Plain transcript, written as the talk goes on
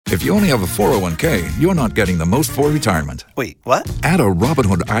If you only have a 401k, you're not getting the most for retirement. Wait, what? Add a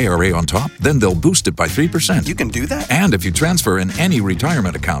Robinhood IRA on top, then they'll boost it by 3%. You can do that? And if you transfer in any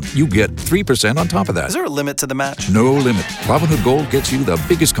retirement account, you get 3% on top of that. Is there a limit to the match? No limit. Robinhood Gold gets you the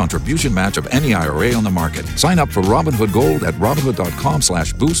biggest contribution match of any IRA on the market. Sign up for Robinhood Gold at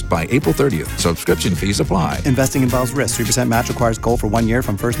Robinhood.com/boost by April 30th. Subscription fees apply. Investing involves risk. 3% match requires gold for 1 year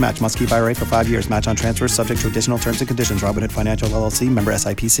from first match. Must keep IRA for 5 years. Match on transfers subject to additional terms and conditions. Robinhood Financial LLC, member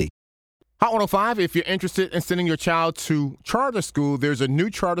SIPC. Hot 105, if you're interested in sending your child to charter school, there's a new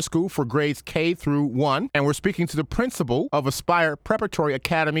charter school for grades K through 1, and we're speaking to the principal of Aspire Preparatory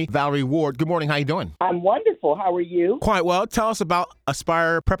Academy, Valerie Ward. Good morning. How you doing? I'm wonderful. How are you? Quite well. Tell us about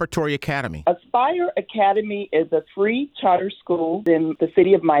Aspire Preparatory Academy. Aspire Academy is a free charter school in the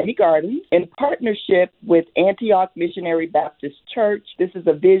city of Miami Gardens in partnership with Antioch Missionary Baptist Church. This is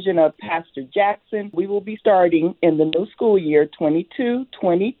a vision of Pastor Jackson. We will be starting in the new school year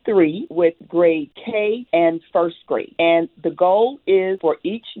 22-23 with grade K and first grade. And the goal is for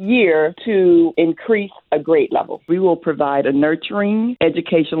each year to increase a grade level. We will provide a nurturing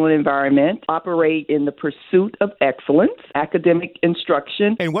educational environment, operate in the pursuit of excellence, academic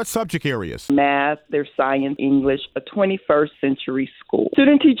instruction. And what subject areas? Math, there's science, English, a 21st century school.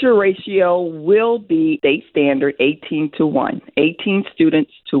 Student-teacher ratio will be state standard 18-1, 18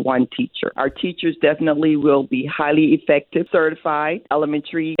 students to 1 teacher. Our teachers definitely will be highly effective, certified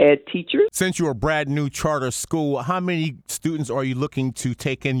elementary ed teachers. Since you're a brand new charter school, how many students are you looking to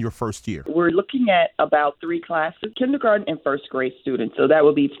take in your first year? We're looking at about 3 classes, kindergarten and first grade students. So that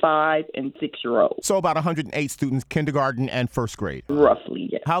will be 5 and 6-year-olds. So about 108 students, kindergarten and first grade. Roughly,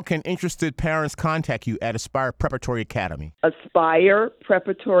 yes. How can interested parents contact you at Aspire Preparatory Academy?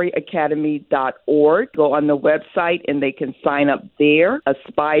 AspirePreparatoryAcademy.org. Go on the website and they can sign up there.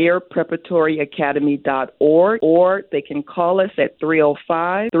 AspirePreparatoryAcademy.org. Or they can call us at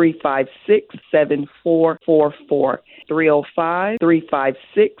 305-356-7444.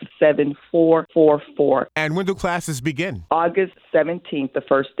 305-356-7444. And when do classes begin? August 17th, the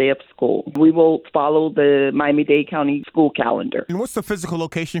first day of school. We will follow the Miami-Dade County school calendar. And what's the physical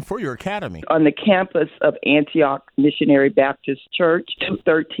location for your academy? On the campus of Antioch Missionary Baptist Church,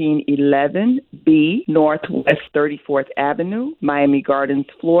 21311B Northwest 34th Avenue, Miami Gardens,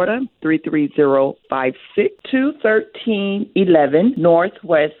 Florida, 33056. 21311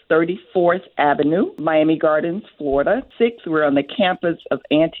 Northwest 34th Avenue, Miami Gardens, Florida. 6, we're on the campus of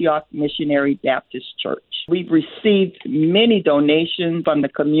Antioch Missionary Baptist Church. We've received many donations from the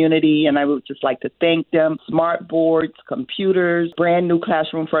community, and I would just like to thank them. Smart boards, computers, brand new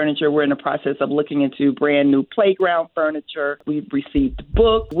classroom furniture. We're in the process of looking into brand new playground furniture. We've received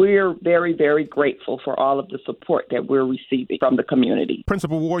books. We're very, very grateful for all of the support that we're receiving from the community.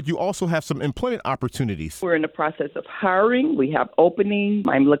 Principal Ward, you also have some employment opportunities. We're in the process of hiring. We have openings.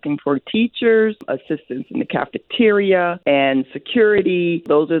 I'm looking for teachers, assistants in the cafeteria, and security.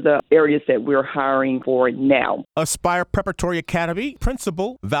 Those are the areas that we're hiring for now. Aspire Preparatory Academy,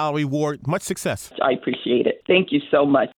 Principal Valerie Ward, much success. I appreciate it. Thank you so much.